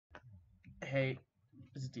Hey,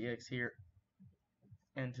 it's DX here,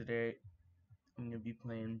 and today I'm going to be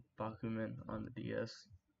playing Bakuman on the DS.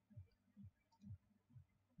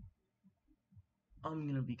 I'm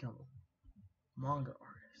going to become a manga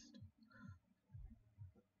artist.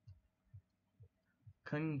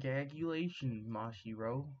 Congratulations,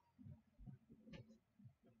 Mashiro.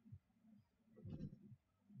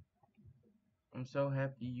 I'm so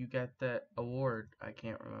happy you got that award. I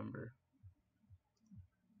can't remember.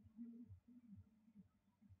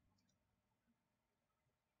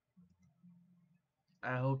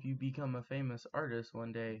 I hope you become a famous artist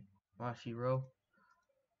one day, Mashiro.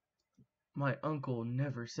 My uncle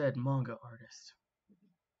never said manga artist.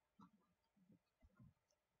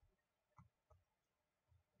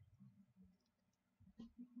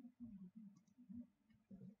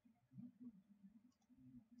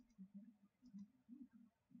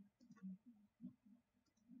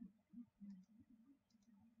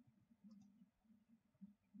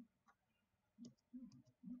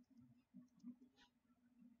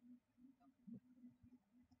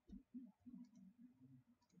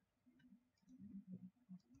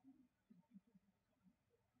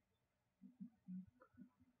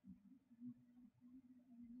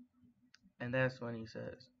 And that's when he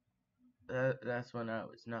says, that's when I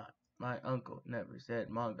was not. My uncle never said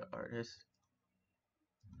manga artist.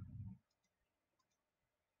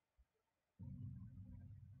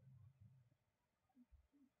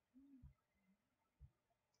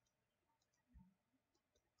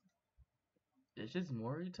 It's just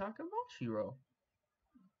Moritaka Mashiro.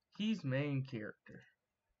 He's main character.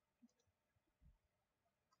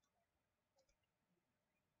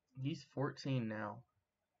 He's 14 now.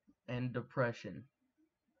 And depression.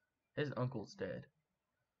 His uncle's dead.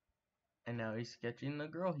 And now he's sketching the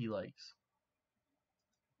girl he likes.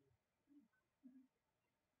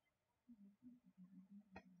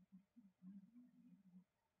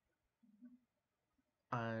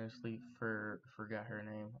 I honestly forgot her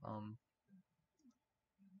name.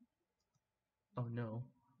 Oh no.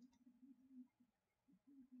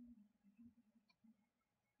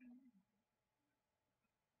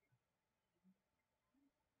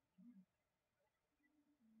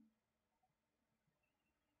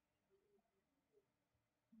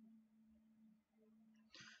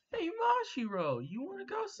 Hey Mashiro, you wanna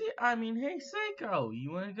go see hey Seiko,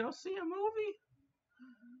 you wanna go see a movie?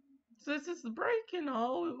 Since it's the break and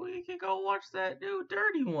all, we can go watch that new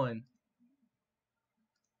dirty one.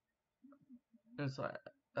 It's like,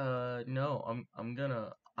 no, I'm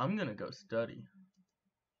gonna go study.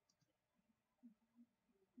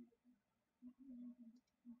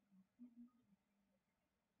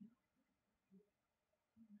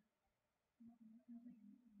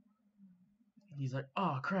 He's like,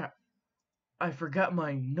 oh crap, I forgot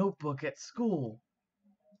my notebook at school.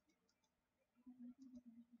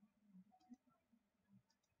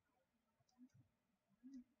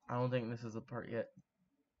 I don't think this is the part yet.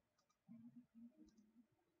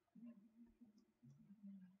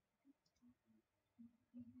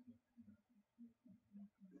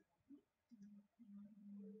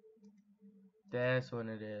 That's when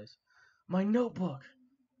it is. My notebook!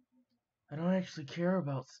 I don't actually care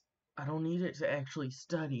about. I don't need it to actually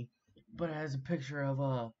study, but it has a picture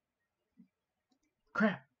of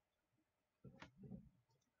crap.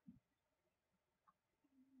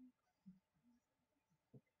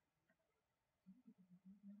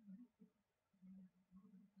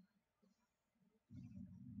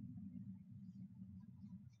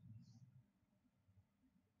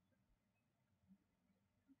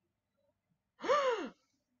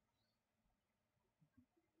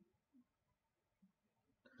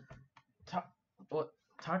 Ta- what?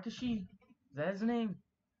 Takashi? Is that his name?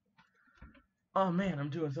 Oh man, I'm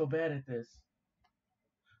doing so bad at this.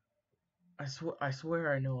 I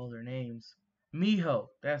swear I know all their names. Miho,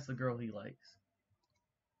 that's the girl he likes.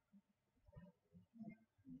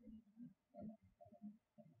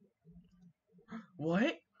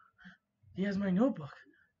 What? He has my notebook.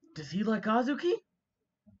 Does he like Azuki?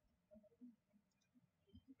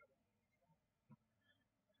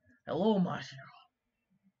 Hello, Mashiro.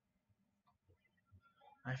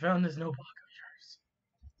 I found this notebook of yours.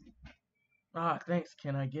 Ah, thanks.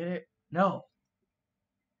 Can I get it? No.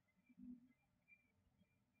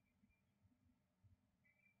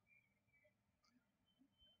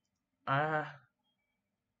 I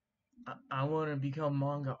I want to become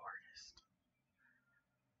manga artist.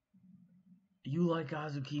 You like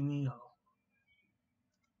Azuki Miho.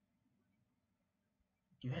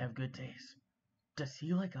 You have good taste. Does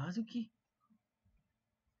he like Azuki?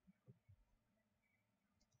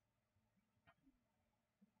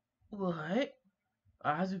 What?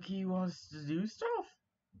 Azuki wants to do stuff?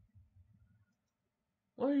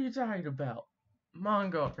 What are you talking about?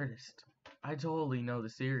 Manga artist. I totally know the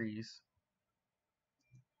series.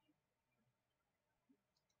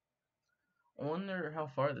 I wonder how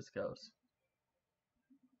far this goes.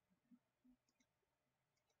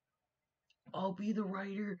 I'll be the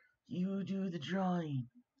writer, you do the drawing.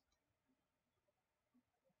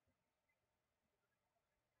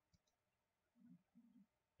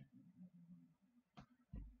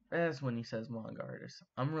 That's when he says manga artist.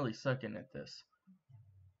 I'm really sucking at this.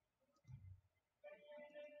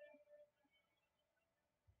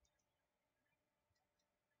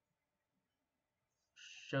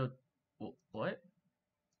 Show. What?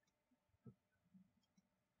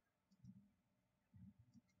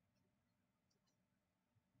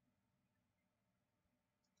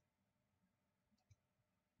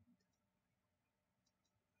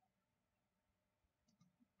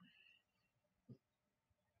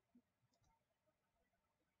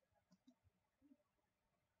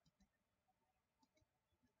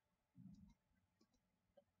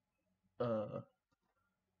 Uh.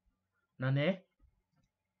 Nane?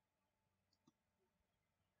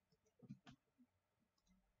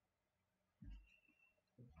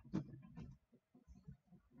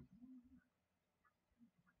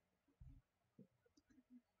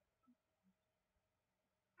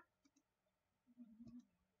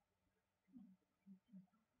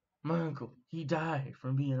 My uncle, he died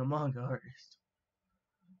from being a manga artist.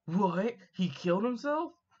 What? He killed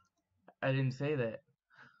himself? I didn't say that.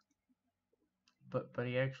 But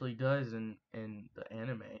he actually does in the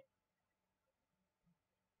anime.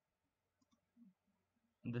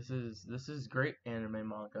 This is great anime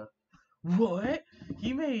manga. What?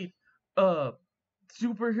 He made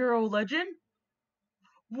superhero legend?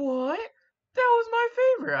 What? That was my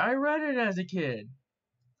favorite. I read it as a kid.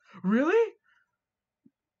 Really?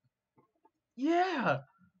 Yeah.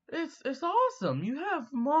 It's awesome. You have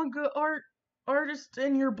manga artists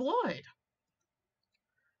in your blood.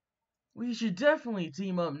 We should definitely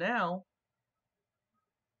team up now.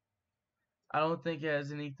 I don't think it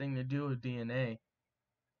has anything to do with DNA.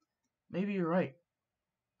 Maybe you're right.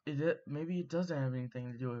 Maybe it doesn't have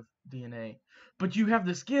anything to do with DNA. But you have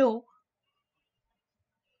the skill.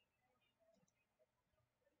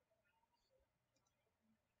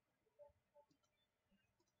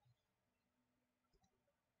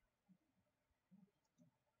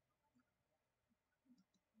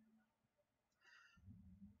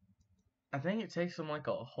 I think it takes them like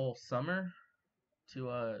a whole summer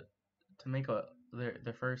to make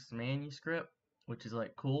their first manuscript, which is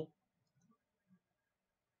like cool.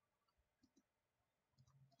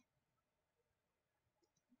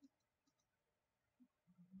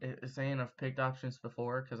 It's saying I've picked options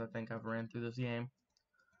before because I think I've ran through this game.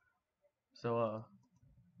 So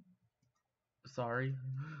sorry.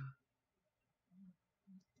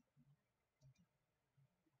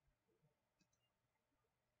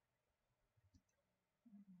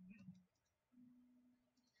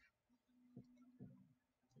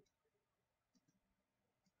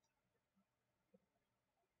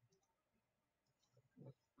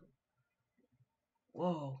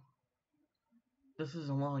 Whoa, this is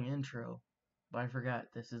a long intro, but I forgot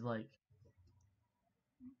this is like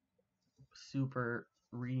super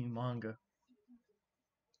reading manga.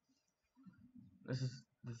 This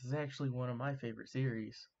is actually one of my favorite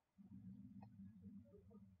series.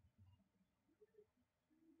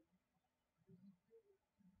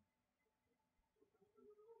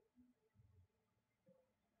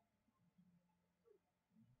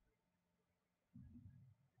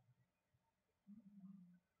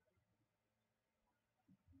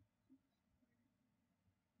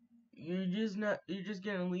 You're just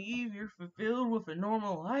gonna leave, you're fulfilled with a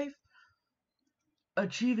normal life,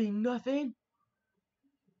 achieving nothing?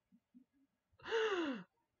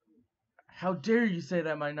 How dare you say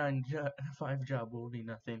that my 9 to 5 job will be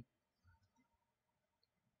nothing?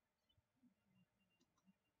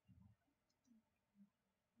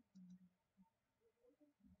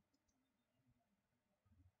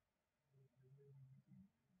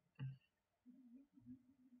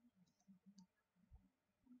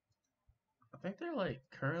 I think they're like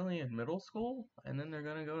currently in middle school, and then they're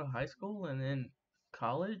gonna go to high school and then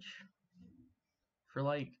college for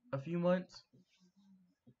like a few months.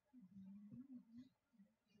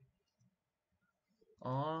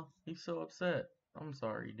 Aw, he's so upset. I'm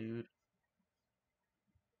sorry, dude.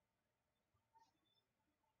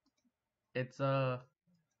 It's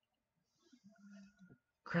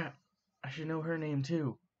crap. I should know her name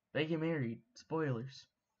too. They get married. Spoilers.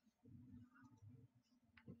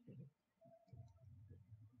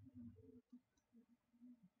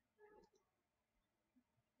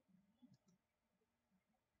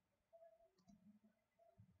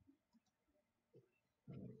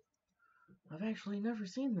 I've actually never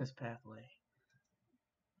seen this pathway.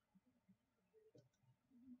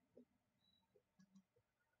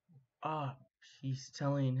 Ah, she's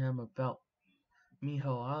telling him about Miho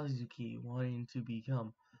Azuki wanting to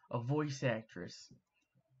become a voice actress.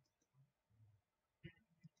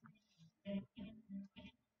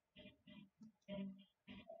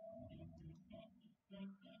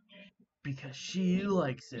 Because she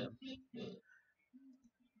likes him.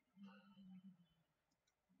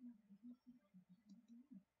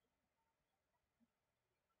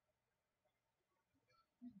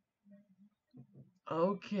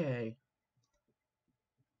 Okay.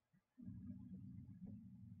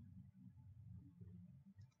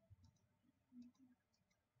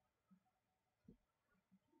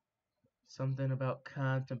 Something about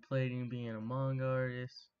contemplating being a manga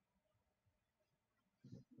artist.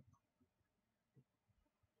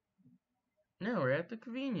 No, we're at the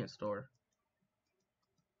convenience store.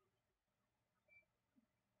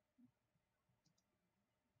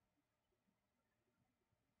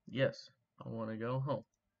 Yes, I want to go home.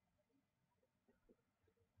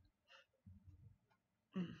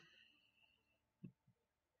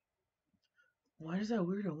 Why does that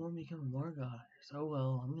weirdo want me to become a manga artist? Oh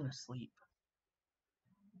well, I'm gonna sleep.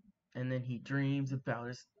 And then he dreams about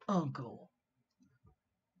his uncle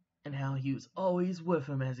and how he was always with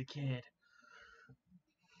him as a kid.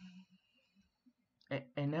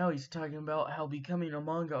 And now he's talking about how becoming a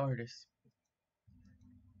manga artist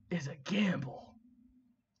is a gamble.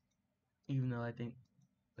 Even though I think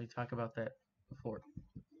we talked about that before.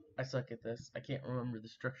 I suck at this. I can't remember the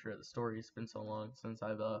structure of the story. It's been so long since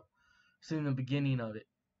I've seen the beginning of it.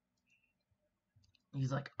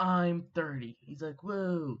 He's like, I'm 30. He's like,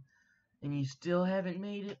 whoa. And you still haven't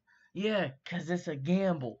made it? Yeah, 'cause it's a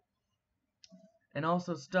gamble. And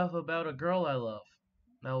also stuff about a girl I love.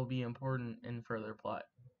 That will be important in further plot.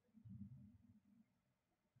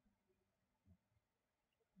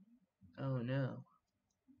 Oh no.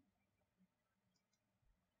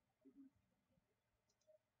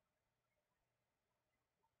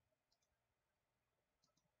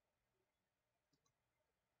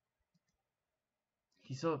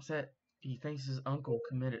 He's so upset he thinks his uncle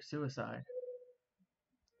committed suicide.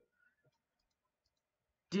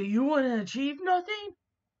 Do you want to achieve nothing?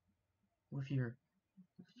 With your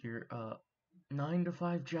 9 to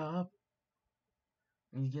 5 job?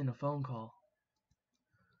 And he's getting a phone call.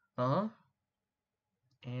 Huh?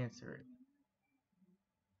 Answer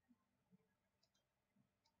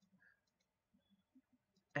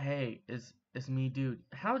it. Hey, it's me, dude.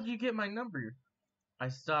 How'd you get my number? I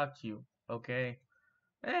stalked you, okay?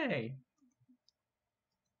 Hey,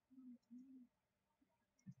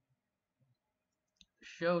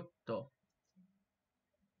 Shoto.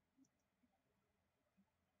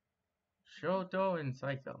 Shoto and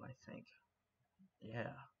Psycho, I think.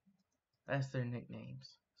 Yeah, that's their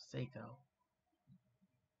nicknames. Seiko.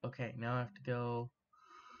 Okay, now I have to go.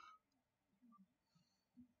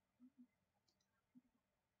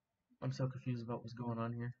 I'm so confused about what's going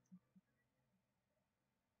on here.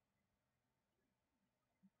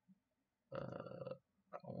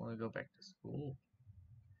 I don't want to go back to school.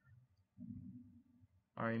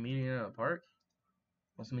 Are you meeting in a park?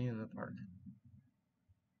 Let's meet in the park.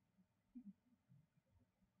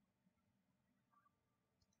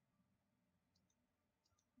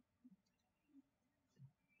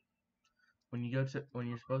 When you're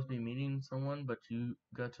supposed to be meeting someone, but you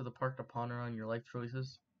go to the park to ponder on your life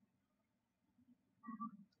choices.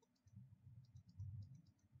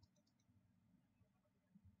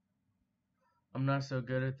 I'm not so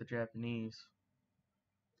good at the Japanese.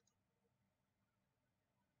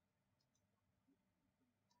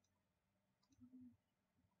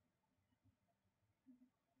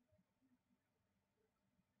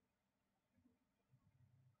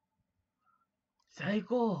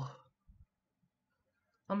 Psycho!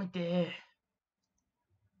 I'm a dead.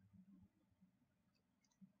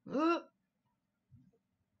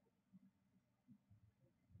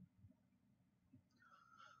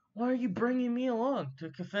 Why are you bringing me along to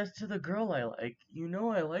confess to the girl I like? You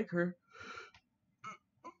know I like her.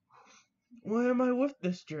 Why am I with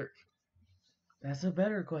this jerk? That's a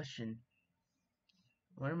better question.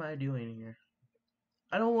 What am I doing here?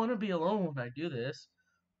 I don't want to be alone when I do this.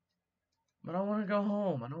 But I want to go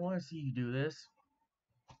home. I don't want to see you do this.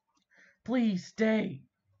 Please stay.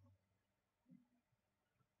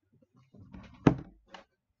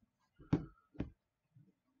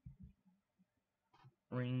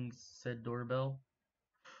 Rings said doorbell.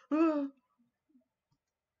 What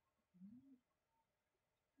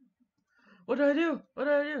do I do? What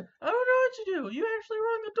do I do? I don't know what to do. You actually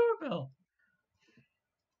rang the doorbell.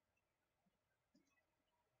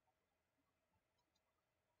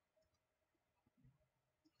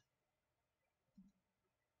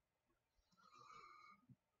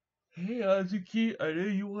 Hey Azuki, I know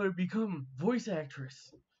you want to become voice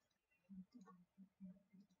actress.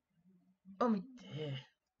 Yeah.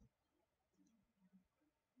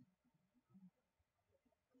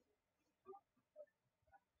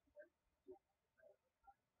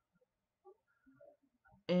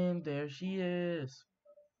 And there she is.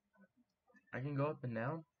 I can go up and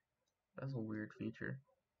down? That's a weird feature.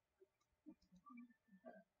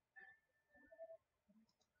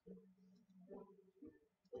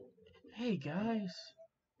 Hey guys.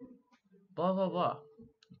 Blah blah blah.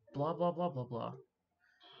 Blah blah blah blah blah.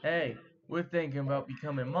 Hey, we're thinking about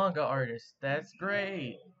becoming manga artists. That's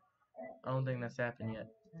great. I don't think that's happened yet.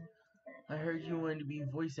 I heard you wanted to be a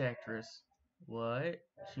voice actress. What?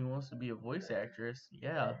 She wants to be a voice actress?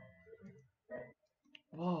 Yeah.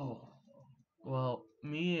 Whoa. Well,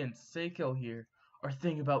 me and Seiko here are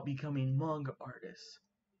thinking about becoming manga artists.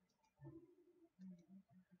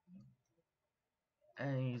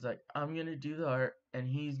 And he's like, I'm gonna do the art, and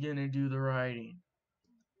he's gonna do the writing.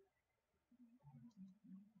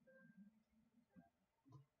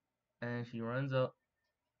 And she runs up,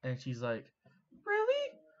 and she's like,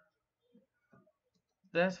 really?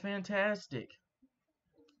 That's fantastic.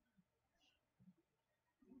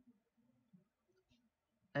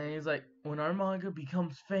 And he's like, when our manga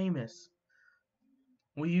becomes famous,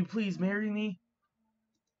 will you please marry me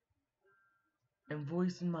and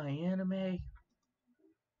voice in my anime?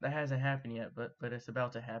 That hasn't happened yet, but it's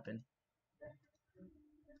about to happen.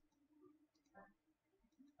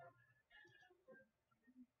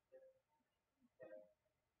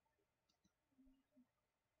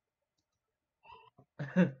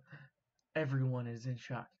 Everyone is in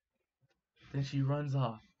shock. Then she runs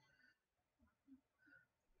off.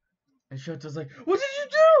 And Shoto's like, what did you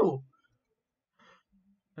do?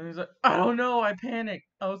 And he's like, I don't know, I panicked.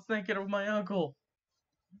 I was thinking of my uncle.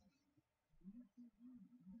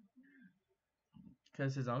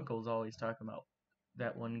 Because his uncle's always talking about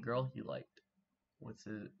that one girl he liked. Which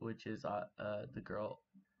is the girl,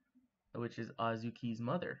 which is Azuki's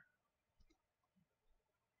mother.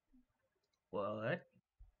 What?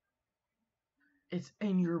 It's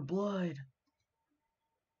in your blood.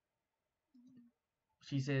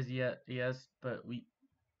 She says, yeah, yes, but we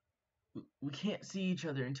can't see each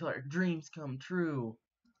other until our dreams come true.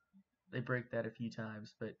 They break that a few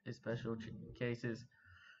times, but in special cases.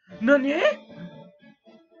 Nani?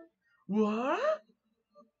 What?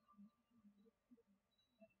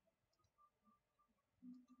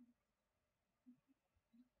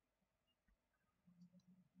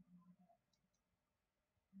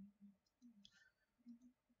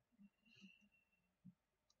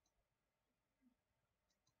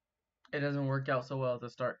 It doesn't work out so well at the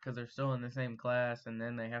start because they're still in the same class and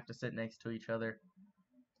then they have to sit next to each other.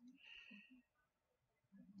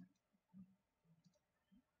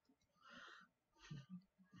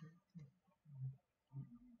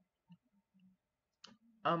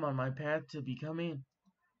 I'm on my path to becoming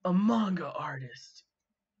a manga artist.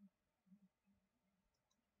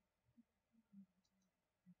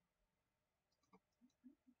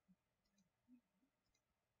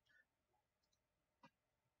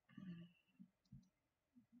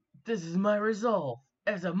 This is my resolve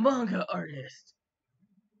as a manga artist.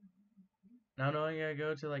 Now do I gotta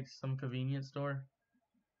go to like some convenience store?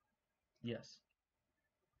 Yes.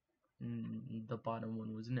 The bottom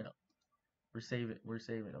one was no. We're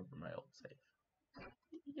saving over my old save.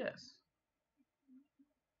 Yes.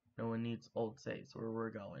 No one needs old saves where we're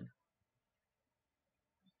going.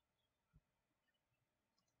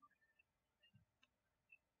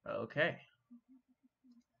 Okay.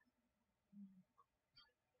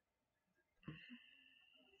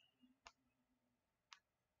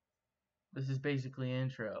 This is basically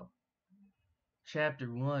intro. Chapter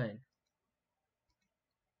 1.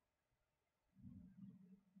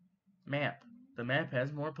 Map. The map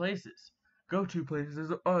has more places. Go to places is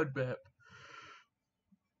an odd map.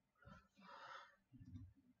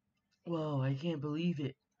 Whoa, I can't believe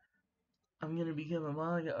it. I'm gonna become a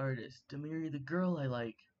manga artist to marry the girl I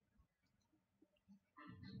like.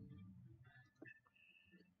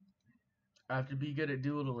 I have to be good at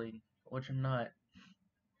doodling, which I'm not.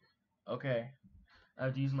 Okay. I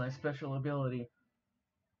have to use my special ability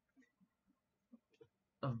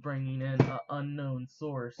of bringing in an unknown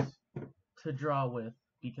source to draw with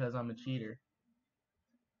because I'm a cheater.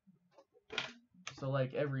 So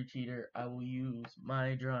like every cheater, I will use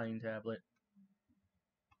my drawing tablet.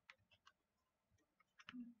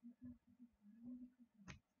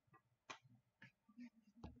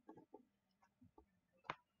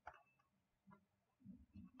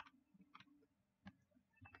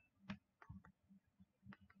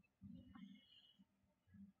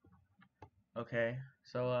 Okay,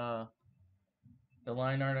 so the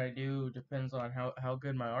line art I do depends on how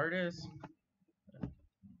good my art is.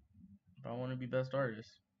 If I want to be best artist.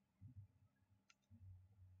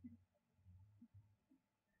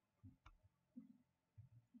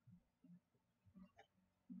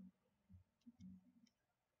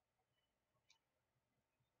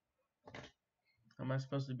 How am I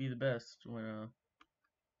supposed to be the best when uh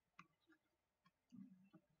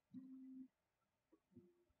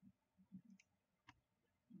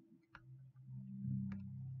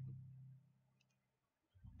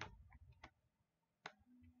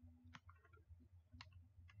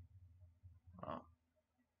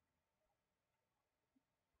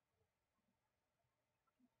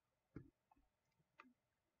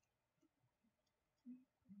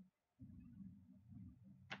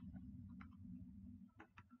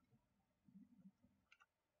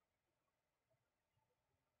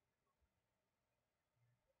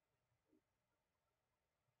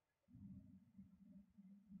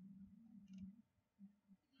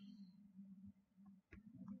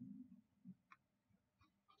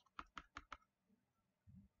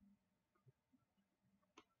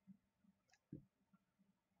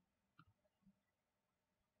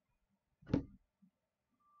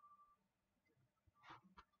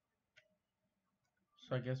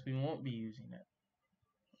so I guess we won't be using it.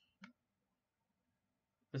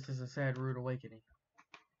 This is a sad rude awakening.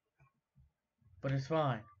 But it's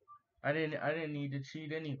fine. I didn't need to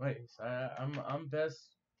cheat anyways. I'm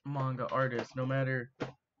best manga artist no matter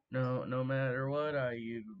what I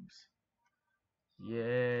use.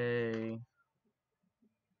 Yay.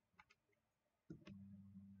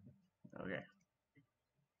 Okay.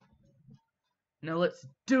 Now let's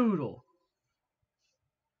doodle.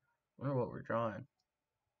 Wonder what we're drawing.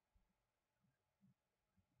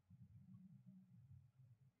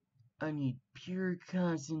 I need pure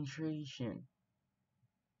concentration.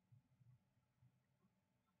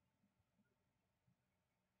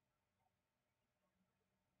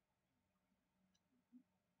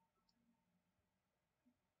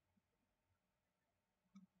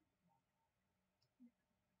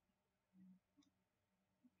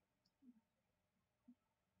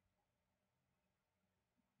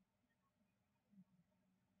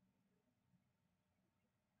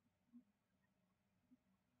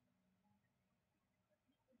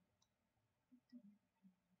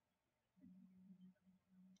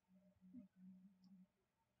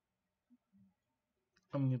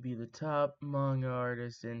 I'm gonna be the top manga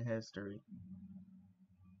artist in history.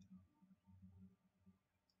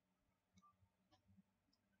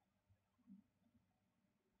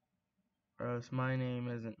 Or else my name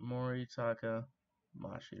isn't Moritaka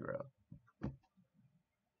Mashiro.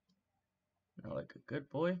 Now, like a good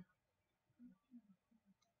boy.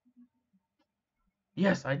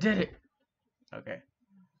 Yes, I did it! Okay.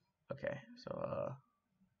 Okay, so,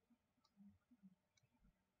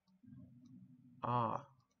 ah,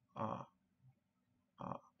 ah,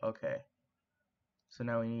 okay. So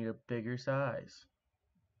now we need a bigger size.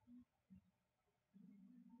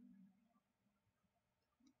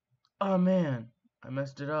 Oh man, I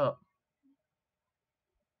messed it up.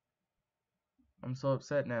 I'm so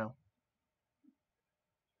upset now.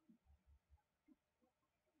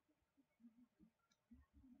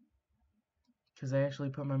 Because I actually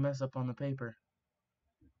put my mess up on the paper.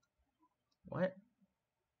 What?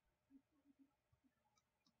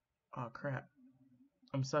 Oh crap.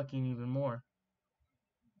 I'm sucking even more.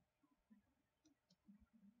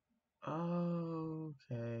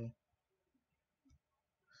 Okay.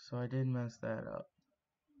 So I did mess that up.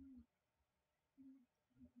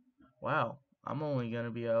 Wow. I'm only gonna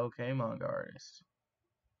be a okay manga artist.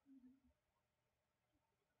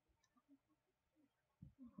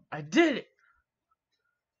 I did it!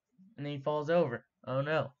 And then he falls over. Oh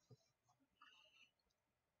no.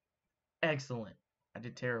 Excellent. I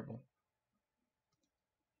did terrible.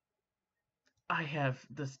 I have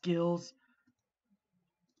the skills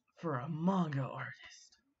for a manga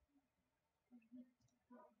artist.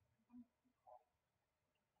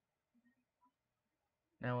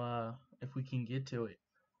 Now, if we can get to it.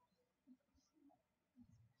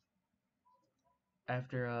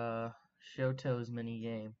 After, Shoto's mini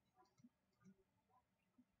game.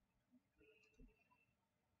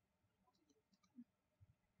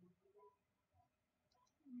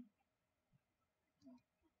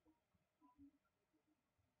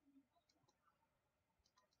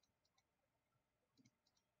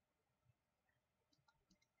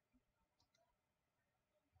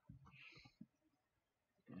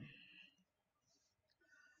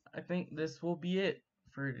 I think this will be it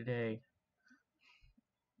for today.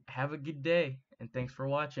 Have a good day, and thanks for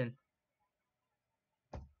watching.